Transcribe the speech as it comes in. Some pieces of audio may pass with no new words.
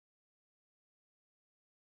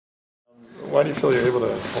Why do you feel you're able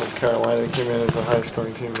to hold Carolina, that came in as the highest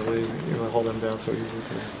scoring team in the league, hold them down so easily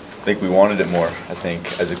today? I think we wanted it more. I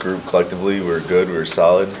think as a group, collectively, we were good, we were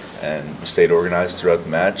solid, and we stayed organized throughout the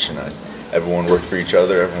match. And everyone worked for each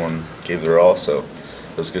other, everyone gave their all, so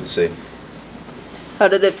it was good to see. How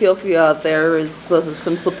did it feel for you out there? It was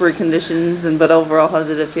some slippery conditions, but overall, how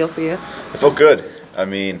did it feel for you? It felt good. I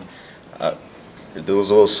mean, it was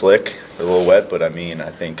a little slick, a little wet, but I mean, I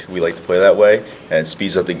think we like to play that way, and it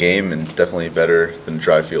speeds up the game, and definitely better than a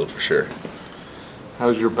dry field for sure.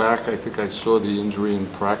 How's your back? I think I saw the injury in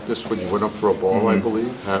practice when you went up for a ball, I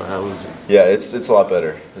believe. How is it? Yeah, it's a lot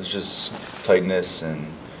better. It's just tightness and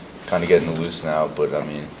kind of getting loose now, but I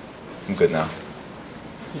mean, I'm good now.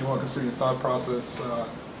 Can you walk us through your thought process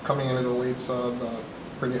coming in as a late sub,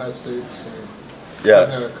 pretty high stakes, and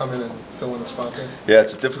having to come in and fill in the spot there? Yeah,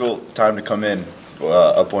 it's a difficult time to come in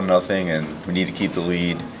up 1-0, and we need to keep the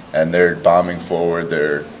lead. And they're bombing forward.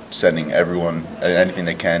 They're sending everyone anything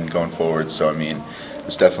they can going forward. So I mean,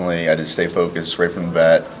 it's definitely I had to stay focused right from the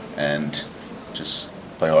bat and just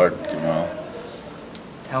play hard, give them all.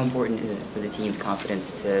 How important is it for the team's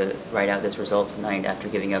confidence to ride out this result tonight after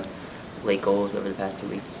giving up late goals over the past 2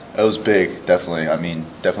 weeks? It was big, definitely. I mean,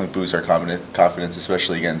 definitely boosts our confidence,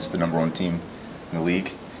 especially against the #1 team in the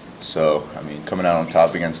league. So, I mean, coming out on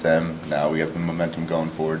top against them, now we have the momentum going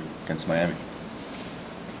forward against Miami.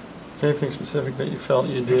 Anything specific that you felt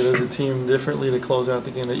you did as a team differently to close out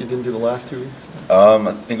the game that you didn't do the last 2 weeks?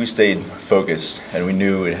 I think we stayed focused, and we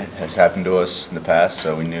knew it has happened to us in the past,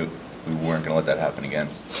 so we knew we weren't going to let that happen again.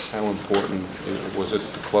 How important was it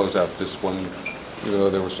to close out this one? You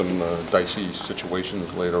know, there were some dicey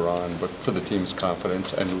situations later on, but for the team's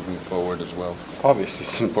confidence and moving forward as well. Obviously,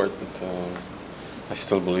 it's important. I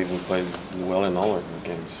still believe we played well in all our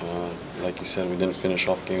games. Like you said, we didn't finish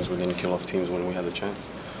off games, we didn't kill off teams when we had the chance.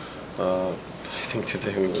 I think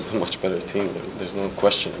today we were a much better team. There's no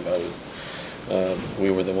question about it. We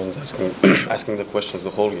were the ones asking the questions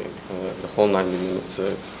the whole game, the whole 90 minutes,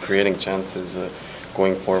 creating chances,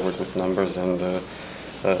 going forward with numbers, and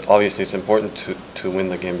obviously it's important to win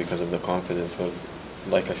the game because of the confidence. But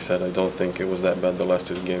like I said, I don't think it was that bad the last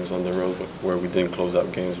 2 games on the road where we didn't close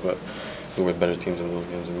out games, but we were better teams in those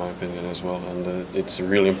games in my opinion as well. And it's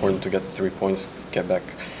really important to get the 3 points, get back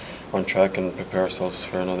on track and prepare ourselves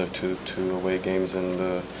for another two away games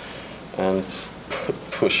and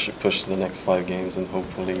push the next 5 games and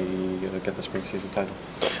hopefully get the spring season title.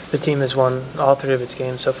 The team has won all 3 of its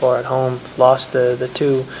games so far at home, lost the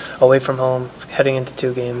 2 away from home, heading into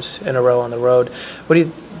 2 games in a row on the road. What do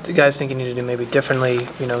you guys think you need to do maybe differently,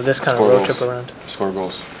 this kind of road trip around? Score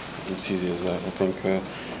goals. It's easy as that. I think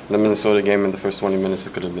the Minnesota game in the first 20 minutes,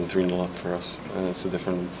 it could have been 3-0 up for us, and it's a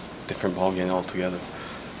different ball game altogether.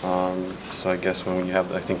 So I guess when you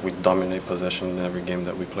have, I think we dominate possession in every game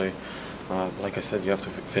that we play. Like I said, you have to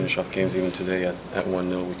finish off games. Even today at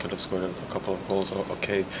 1-0, we could have scored a couple of goals.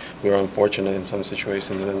 Okay, we were unfortunate in some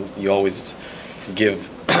situations, and then you always give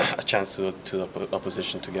a chance to the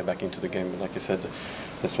opposition to get back into the game. But like I said,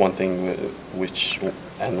 that's one thing which,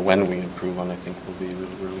 and when we improve on, I think will be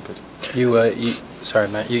really, really good. Sorry,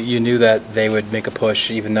 Matt. You knew that they would make a push,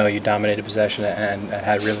 even though you dominated possession and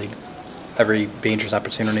had really every dangerous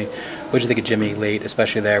opportunity. What did you think of Jimmy late,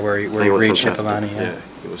 especially there where he reached Shipalani? Yeah,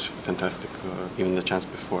 it was fantastic. Even the chance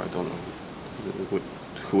before, I don't know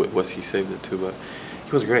who it was he saved it to, but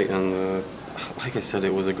he was great. And like I said,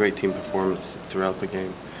 it was a great team performance throughout the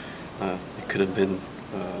game. It could have been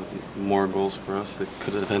more goals for us. It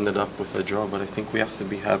could have ended up with a draw, but I think we have to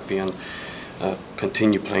be happy and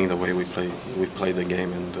continue playing the way we play the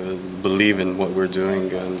game and believe in what we're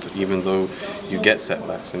doing. And even though you get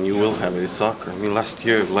setbacks, and you will have it, it's soccer. I mean, last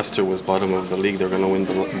year Leicester was bottom of the league. They're going to win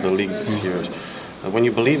the league this year. When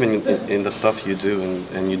you believe in the stuff you do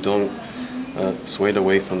and you don't sway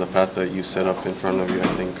away from the path that you set up in front of you, I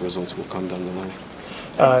think results will come down the line.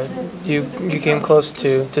 You came close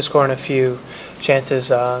to scoring a few chances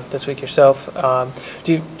this week yourself.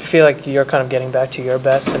 Do you feel like you're kind of getting back to your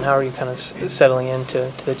best, and how are you kind of settling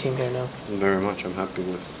into the team here now? Very much. I'm happy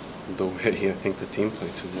with the way I think the team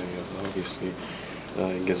played today. Obviously,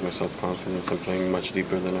 it gives myself confidence. I'm playing much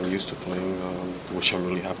deeper than I'm used to playing, which I'm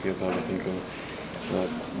really happy about. I think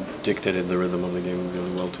dictated the rhythm of the game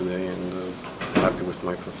really well today, and happy with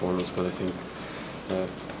my performance. But I think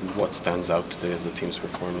what stands out today is the team's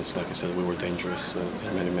performance. Like I said, we were dangerous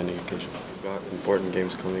in many, many occasions. We've got important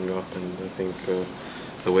games coming up, and I think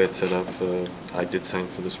the way it's set up, I did sign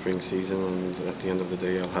for the spring season, and at the end of the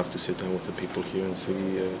day, I'll have to sit down with the people here and see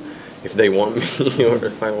if they want me or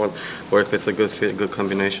if I want, or if it's a good fit, good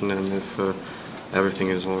combination, and if everything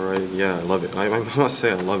is all right. Yeah, I love it. I must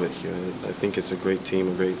say I love it here. I think it's a great team,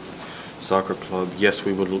 a great soccer club. Yes,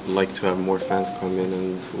 we would like to have more fans come in,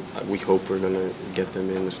 and we hope we're going to get them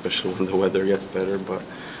in, especially when the weather gets better. But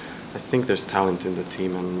I think there's talent in the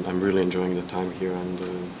team, and I'm really enjoying the time here. And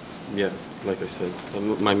yeah, like I said,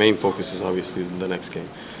 my main focus is obviously the next game,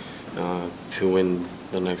 to win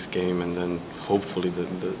the next game, and then hopefully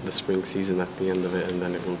the spring season at the end of it, and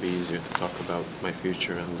then it will be easier to talk about my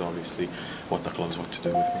future and obviously what the clubs want to do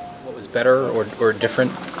with me. What was better or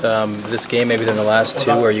different this game maybe than the last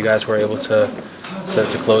two, where you guys were able to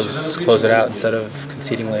close it out instead of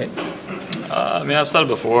conceding late? I mean, I've said it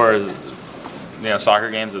before. Soccer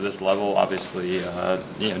games at this level, obviously,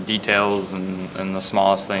 details and the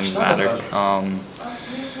smallest things matter.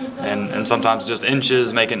 And sometimes just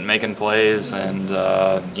inches making plays, and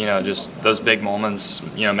just those big moments,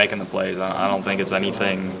 making the plays. I don't think it's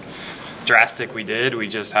anything drastic we did. We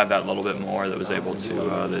just had that little bit more that was able to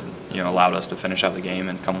that allowed us to finish out the game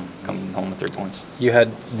and come home with 3 points. You had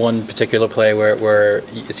one particular play where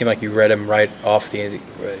it seemed like you read him right off the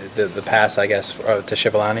pass, I guess, to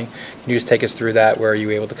Cipollani. Can you just take us through that, where you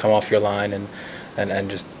were able to come off your line and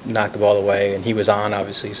just knock the ball away? And he was on,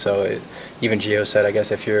 obviously, so even Gio said, I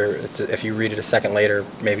guess, if you read it a second later,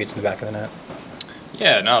 maybe it's in the back of the net.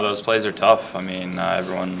 Yeah, no, those plays are tough. I mean,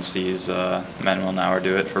 everyone sees Manuel Neuer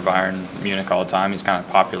do it for Bayern Munich all the time. He's kind of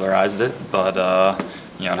popularized it, but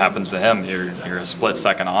it happens to him. You're a split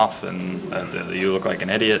second off, and you look like an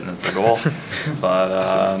idiot, and it's a goal.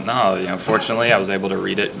 But no, fortunately, I was able to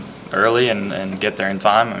read it early and get there in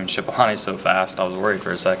time. I mean, Cipollani's so fast, I was worried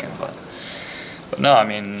for a second, but no, I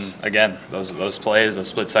mean, again, those plays, those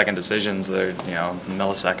split-second decisions, they're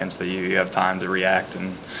milliseconds that you have time to react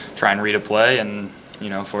and try and read a play, and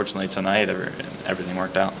fortunately tonight everything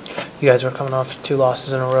worked out. You guys were coming off 2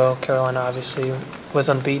 losses in a row. Carolina obviously was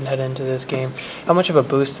unbeaten heading into this game. How much of a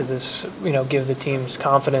boost does this give the team's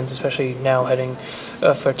confidence, especially now heading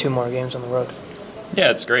for 2 more games on the road? Yeah,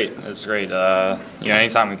 it's great. It's great.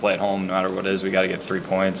 Anytime we play at home, no matter what it is, we got to get 3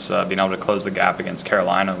 points. Being able to close the gap against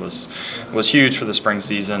Carolina was huge for the spring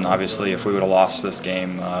season. Obviously, if we would have lost this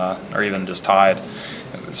game or even just tied,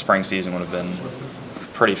 the spring season would have been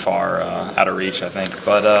pretty far out of reach, I think.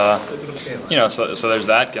 But so there's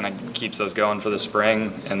that. Kind of keeps us going for the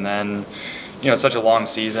spring, and then. It's such a long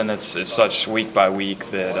season. It's such week by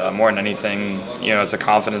week that more than anything, it's a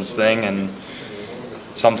confidence thing, and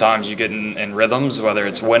sometimes you get in rhythms, whether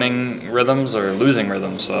it's winning rhythms or losing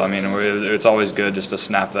rhythms. So, I mean, it's always good just to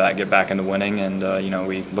snap that, get back into winning, and,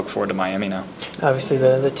 we look forward to Miami now. Obviously,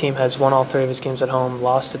 the team has won all 3 of its games at home,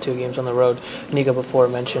 lost the 2 games on the road. Niko before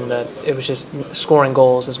mentioned that it was just scoring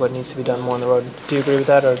goals is what needs to be done more on the road. Do you agree with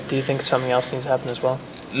that, or do you think something else needs to happen as well?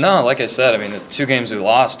 No, like I said, I mean, the 2 games we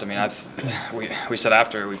lost, I mean, we said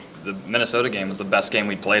after the Minnesota game was the best game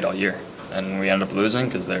we played all year. And we ended up losing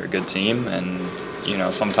because they're a good team. And,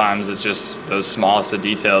 sometimes it's just those smallest of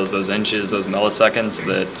details, those inches, those milliseconds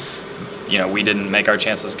that, we didn't make our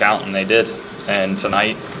chances count, and they did. And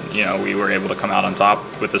tonight, we were able to come out on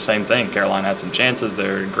top with the same thing. Carolina had some chances.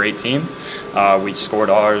 They're a great team. We scored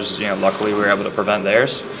ours. Luckily we were able to prevent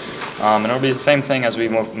theirs. And it'll be the same thing as we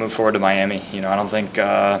move forward to Miami. I don't think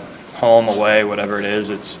home, away, whatever it is,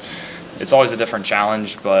 it's always a different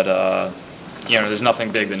challenge, but there's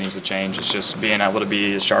nothing big that needs to change. It's just being able to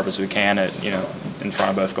be as sharp as we can at in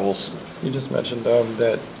front of both goals. You just mentioned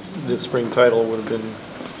that this spring title would have been,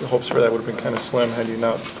 the hopes for that would have been kind of slim had you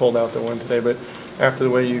not pulled out the win today. But after the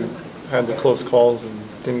way you had the close calls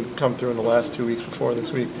and didn't come through in the last 2 weeks before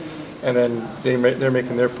this week, and then they're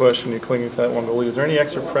making their push and you're clinging to that 1-goal lead. Is there any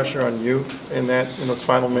extra pressure on you in those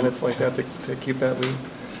final minutes like that to keep that lead?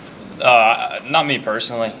 Not me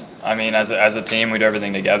personally. I mean, as a team, we do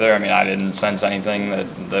everything together. I mean, I didn't sense anything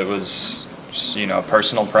that was,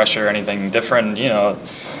 personal pressure or anything different.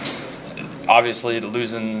 Obviously,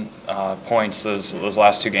 losing points those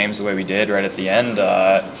last 2 games the way we did right at the end,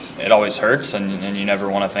 it always hurts, and you never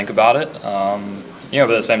want to think about it. But at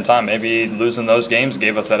the same time, maybe losing those games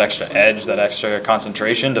gave us that extra edge, that extra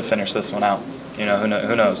concentration to finish this one out. Who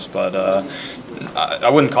knows? But I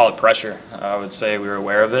wouldn't call it pressure. I would say we were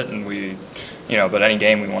aware of it, and but any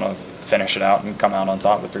game we want to finish it out and come out on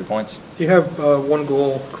top with 3 points. You have 1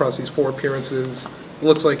 goal across these 4 appearances. It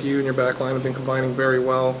looks like you and your back line have been combining very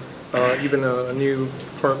well. Even a new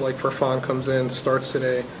part like Perfan comes in, starts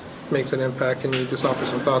today, makes an impact. Can you just offer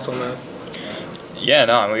some thoughts on that? Yeah,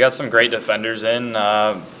 no, we got some great defenders in,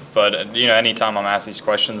 but anytime I'm asked these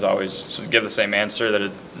questions, I always give the same answer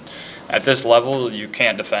that at this level, you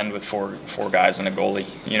can't defend with four guys and a goalie.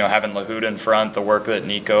 You know, having Lahoud in front, the work that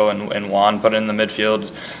Niko and Juan put in the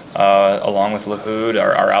midfield, along with Lahoud,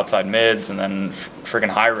 our outside mids, and then friggin'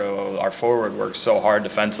 Jairo, our forward, works so hard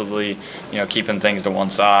defensively, you know, keeping things to one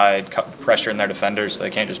side, pressuring their defenders so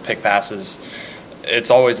they can't just pick passes. It's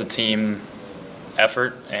always a team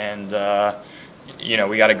effort, and you know,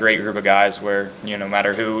 we got a great group of guys where, you know, no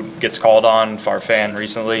matter who gets called on, Farfan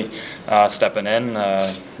recently stepping in,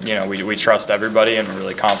 you know, we trust everybody, and we're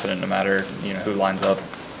really confident no matter, you know, who lines up.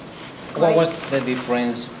 What was the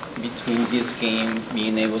difference between this game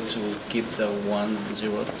being able to keep the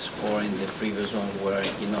 1-0 score in the previous one where,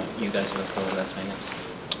 you know, you guys lost the last minutes?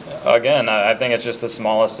 Again, I think it's just the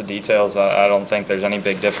smallest of details. I don't think there's any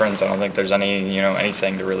big difference. I don't think there's any, you know,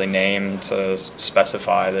 anything to really name to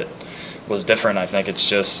specify that was different. I think it's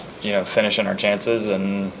just, you know, finishing our chances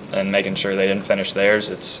and making sure they didn't finish theirs.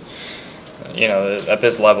 It's, you know, at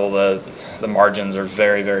this level, the margins are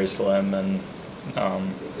very, very slim, and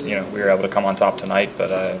you know, we were able to come on top tonight, but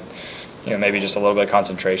you know, maybe just a little bit of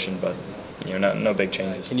concentration, but you know, no big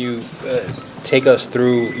changes. Can you take us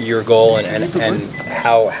through your goal and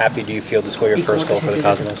how happy do you feel to score your first goal for the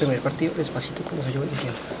Cosmos?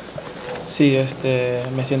 Sí,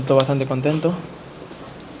 me siento bastante contento.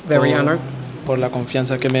 Very honored por la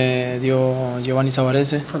confianza que me dio Giovanni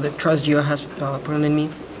Savarese. for the trust you has put in me.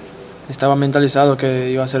 Estaba mentalizado que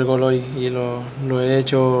iba a hacer gol hoy y lo he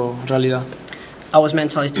hecho realidad. I was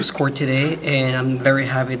mentalized to score today, and I'm very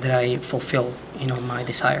happy that I fulfilled, you know, my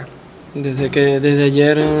desire. Desde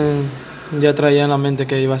ayer ya traía en la mente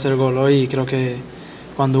que iba a hacer gol hoy, y creo que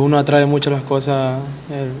cuando uno atrae mucho las cosas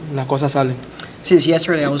salen. Since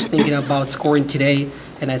yesterday, I was thinking about scoring today,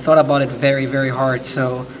 and I thought about it very, very hard.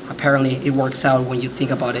 So apparently, it works out when you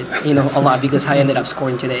think about it, you know, a lot, because I ended up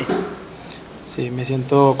scoring today. Sí, me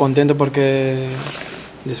siento contento porque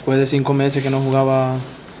después de 5 meses que no jugaba,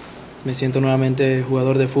 me siento nuevamente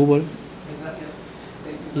jugador de fútbol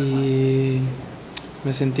y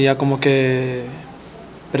me sentía como que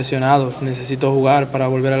presionado, necesito jugar para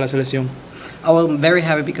volver a la selección. I was very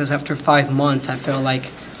happy because after 5 months, I felt like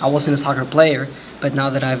I wasn't a soccer player, but now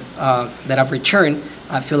that I've returned,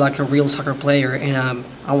 I feel like a real soccer player, and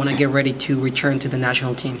I want to get ready to return to the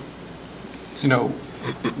national team. You know,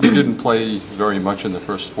 you didn't play very much in the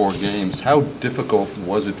first 4 games. How difficult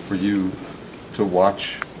was it for you to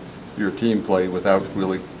watch your team play without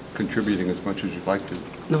really contributing as much as you'd like to?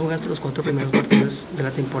 No jugaste los 4 primeros partidos de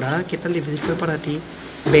la temporada. ¿Qué tan difícil fue para ti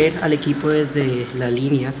ver al equipo desde la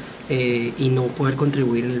línea y no poder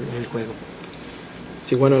contribuir en el juego?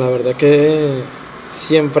 Sí, bueno, la verdad que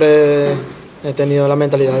siempre he tenido la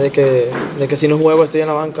mentalidad de que si no juego, estoy en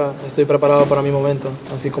la banca, estoy preparado para mi momento,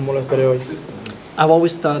 así como lo esperé hoy. I've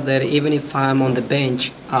always thought that even if I'm on the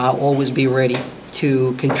bench, I'll always be ready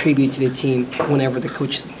to contribute to the team whenever the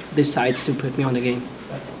coach decides to put me on the game.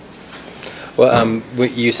 Well,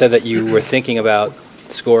 you said that you were thinking about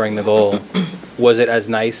scoring the goal. Was it as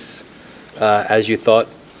nice as you thought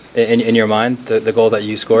in your mind, the goal that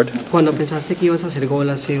you scored? Cuando pensaste que ibas a hacer gol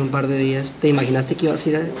hace un par de días, ¿te imaginaste que iba a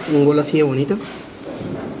ser un gol así de bonito?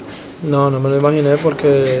 No me lo imaginé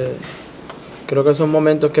porque creo que son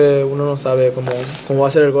momentos que uno no sabe cómo va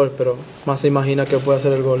a ser el gol, pero más se imagina que puede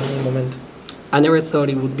hacer el gol en el momento. I never thought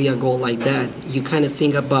it would be a goal like that. You kind of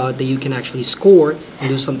think about that you can actually score and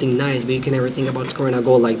do something nice, but you can never think about scoring a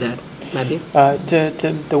goal like that. Matthew?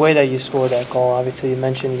 To the way that you scored that goal, obviously you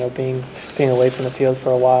mentioned, you know, being away from the field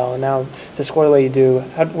for a while, and now to score the way you do,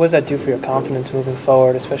 what does that do for your confidence moving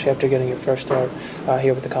forward, especially after getting your first start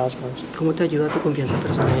here with the Cosmos? ¿Cómo te ayuda tu confianza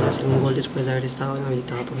personal en hacer un gol después de haber estado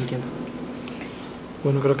inhabilitado por un tiempo?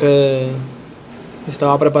 Bueno, creo que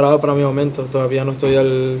estaba preparado para mi momento, todavía no estoy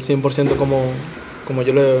al 100% como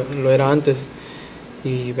yo lo era antes,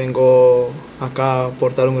 y vengo acá a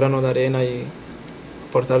aportar un grano de arena y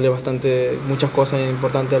aportarle muchas cosas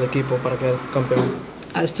importantes al equipo para quedar campeón.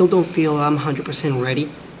 I still don't feel I'm 100% ready.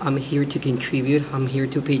 I'm here to contribute. I'm here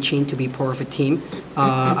to pitch in, to be part of a team.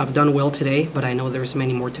 I've done well today, but I know there's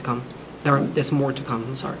many more to come. There's more to come,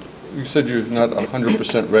 I'm sorry. You said you're not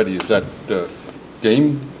 100% ready. Is that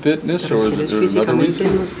game fitness, or is there another reason?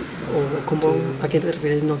 ¿A qué te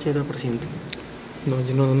refieres no 100%? No,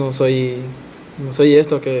 yo no soy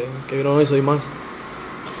esto que no soy más.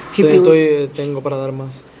 Tengo para dar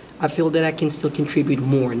más. I feel that I can still contribute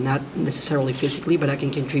more, not necessarily physically, but I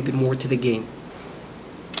can contribute more to the game.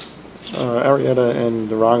 Arrieta and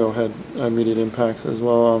Durango had immediate impacts as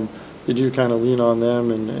well. Did you kind of lean on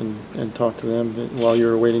them and talk to them while you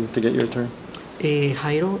were waiting to get your turn?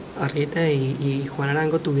 Jairo, Arrieta y Juan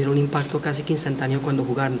Arango tuvieron un impacto casi que instantáneo cuando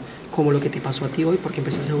jugaron, como lo que te pasó a ti hoy, porque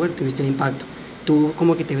empezaste a jugar, tuviste un impacto. ¿Tú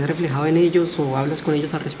como que te ves reflejado en ellos o hablas con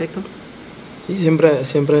ellos al respecto? Sí, siempre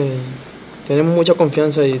tenemos mucha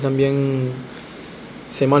confianza y también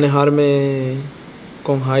sé manejarme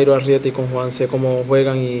con Jairo Arrieta y con Juan, sé cómo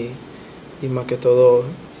juegan y más que todo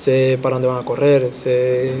sé para dónde van a correr,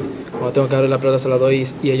 sé cuando tengo que darle la pelota se la doy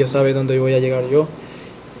y ellos saben dónde voy a llegar yo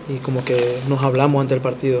y como que nos hablamos ante el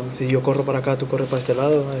partido, si yo corro para acá, tú corres para este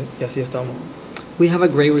lado y así estamos. We have a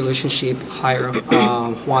great relationship, Jairo,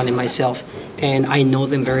 Juan and myself, and I know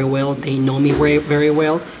them very well. They know me very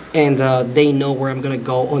well, and they know where I'm going to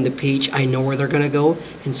go on the pitch. I know where they're going to go,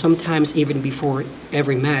 and sometimes even before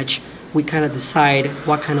every match, we kind of decide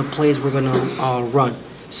what kind of plays we're going to run.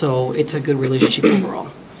 So it's a good relationship overall.